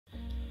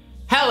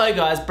Hello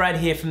guys, Brad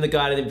here from The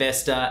Guided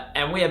Investor,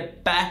 and we are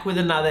back with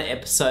another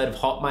episode of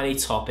Hot Money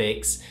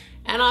Topics.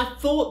 And I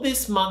thought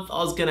this month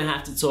I was gonna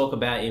have to talk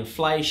about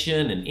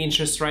inflation and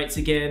interest rates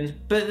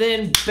again, but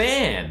then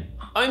bam,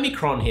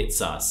 Omicron hits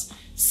us,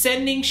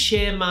 sending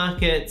share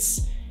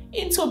markets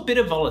into a bit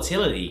of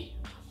volatility.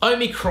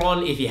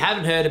 Omicron, if you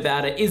haven't heard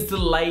about it, is the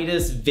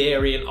latest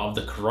variant of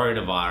the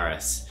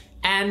coronavirus.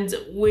 And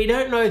we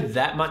don't know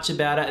that much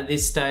about it at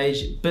this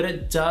stage, but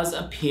it does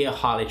appear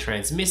highly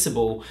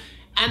transmissible.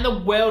 And the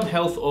World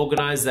Health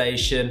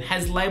Organization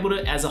has labeled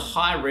it as a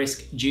high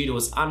risk due to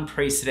its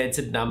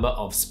unprecedented number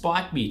of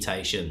spike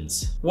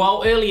mutations.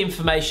 While early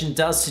information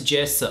does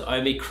suggest that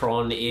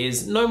Omicron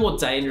is no more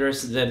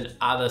dangerous than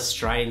other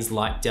strains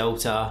like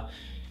Delta,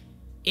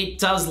 it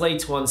does lead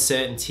to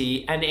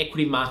uncertainty, and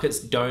equity markets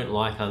don't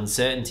like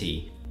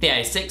uncertainty. The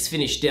ASX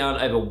finished down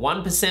over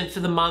 1%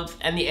 for the month,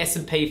 and the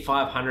S&P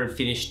 500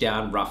 finished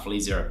down roughly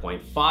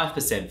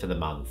 0.5% for the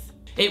month.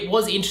 It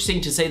was interesting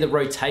to see the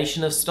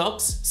rotation of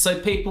stocks, so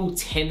people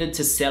tended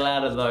to sell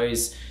out of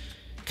those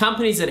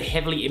companies that are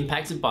heavily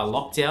impacted by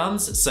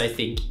lockdowns, so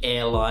think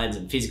airlines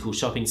and physical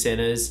shopping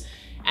centres,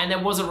 and there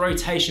was a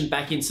rotation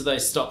back into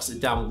those stocks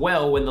that done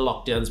well when the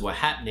lockdowns were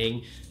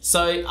happening,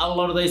 so a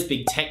lot of those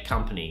big tech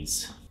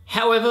companies.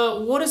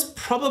 However, what is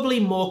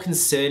probably more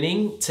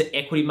concerning to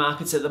equity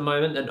markets at the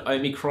moment than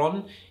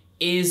Omicron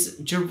is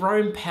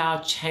Jerome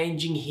Powell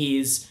changing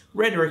his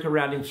rhetoric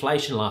around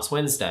inflation last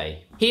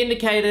Wednesday. He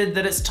indicated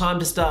that it's time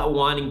to start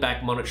winding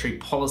back monetary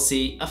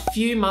policy a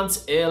few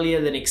months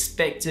earlier than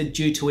expected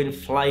due to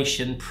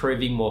inflation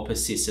proving more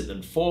persistent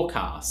than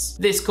forecasts.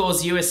 This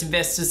caused US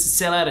investors to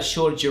sell out of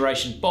shorter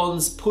duration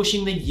bonds,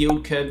 pushing the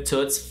yield curve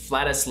to its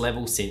flattest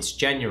level since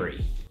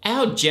January.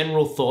 Our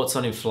general thoughts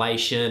on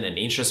inflation and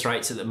interest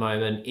rates at the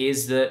moment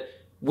is that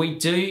we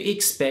do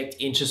expect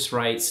interest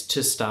rates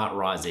to start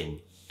rising,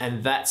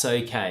 and that's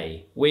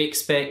okay. We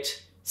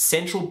expect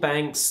central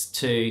banks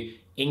to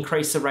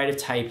increase the rate of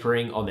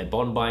tapering on their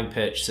bond buying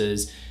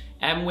purchases,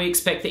 and we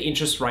expect the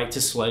interest rate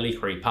to slowly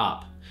creep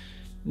up.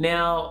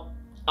 Now,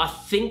 I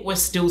think we're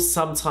still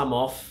some time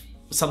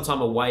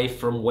away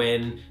from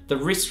when the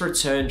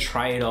risk-return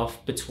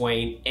trade-off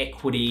between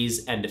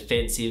equities and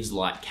defensives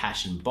like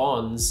cash and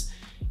bonds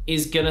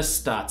is gonna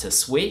start to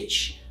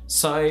switch.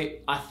 So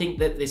I think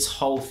that this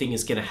whole thing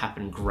is gonna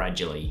happen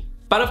gradually.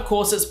 But of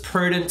course, it's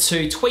prudent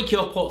to tweak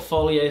your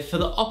portfolio for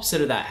the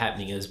opposite of that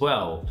happening as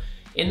well.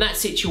 In that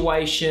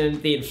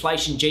situation, the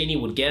inflation genie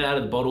would get out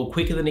of the bottle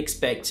quicker than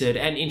expected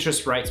and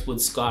interest rates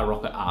would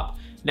skyrocket up.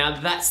 Now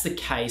that's the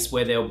case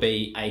where there'll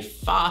be a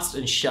fast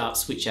and sharp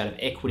switch out of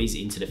equities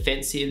into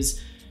defensives.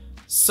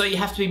 So you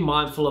have to be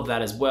mindful of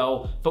that as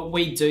well, but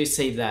we do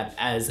see that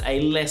as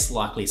a less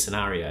likely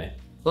scenario.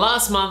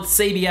 Last month,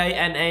 CBA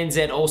and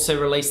ANZ also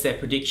released their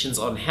predictions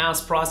on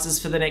house prices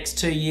for the next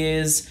 2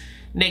 years.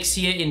 Next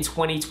year in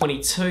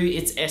 2022,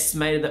 it's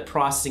estimated that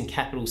prices in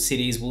capital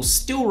cities will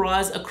still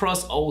rise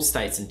across all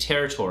states and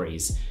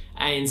territories.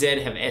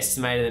 ANZ have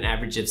estimated an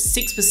average of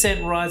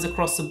 6% rise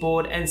across the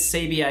board, and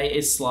CBA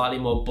is slightly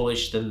more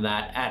bullish than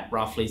that at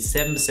roughly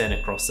 7%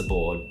 across the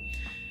board.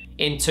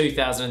 In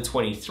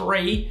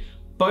 2023,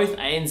 both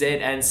ANZ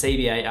and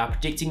CBA are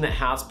predicting that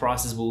house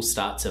prices will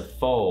start to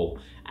fall.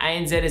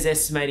 ANZ is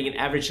estimating an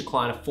average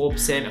decline of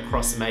 4%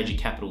 across the major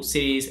capital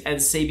cities, and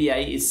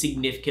CBA is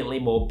significantly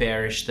more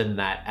bearish than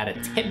that at a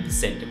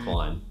 10%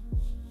 decline.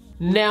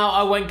 Now,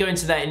 I won't go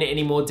into that in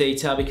any more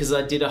detail because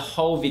I did a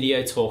whole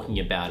video talking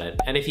about it.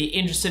 And if you're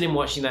interested in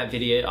watching that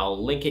video,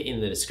 I'll link it in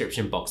the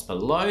description box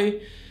below.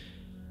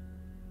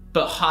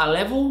 But high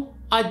level,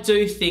 I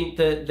do think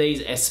that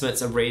these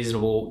estimates are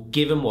reasonable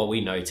given what we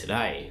know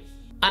today.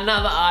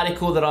 Another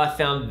article that I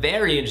found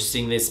very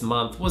interesting this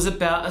month was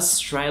about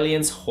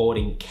Australians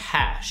hoarding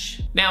cash.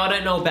 Now, I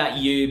don't know about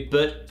you,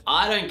 but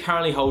I don't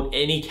currently hold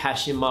any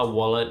cash in my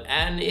wallet,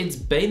 and it's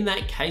been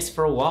that case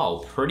for a while,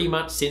 pretty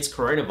much since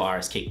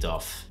coronavirus kicked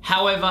off.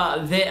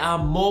 However, there are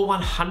more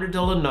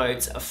 $100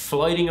 notes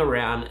floating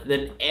around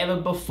than ever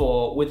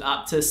before, with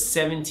up to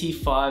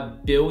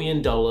 $75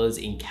 billion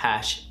in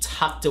cash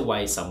tucked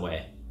away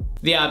somewhere.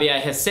 The RBA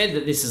has said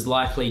that this is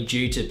likely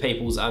due to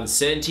people's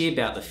uncertainty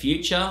about the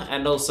future,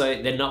 and also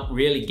they're not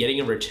really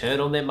getting a return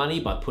on their money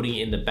by putting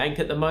it in the bank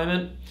at the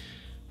moment.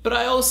 But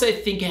I also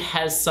think it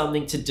has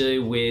something to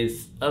do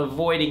with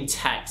avoiding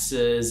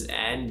taxes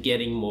and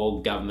getting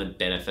more government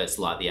benefits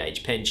like the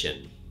age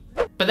pension.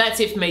 But that's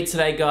it for me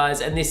today,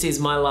 guys, and this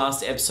is my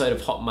last episode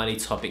of Hot Money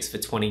Topics for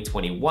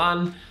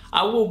 2021.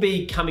 I will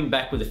be coming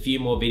back with a few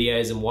more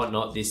videos and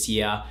whatnot this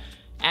year,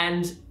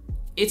 and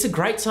it's a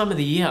great time of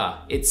the year.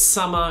 It's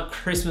summer,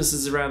 Christmas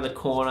is around the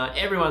corner,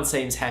 everyone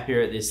seems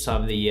happier at this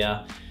time of the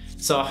year.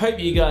 So I hope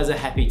you guys are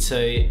happy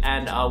too,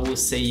 and I will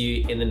see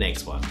you in the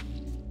next one.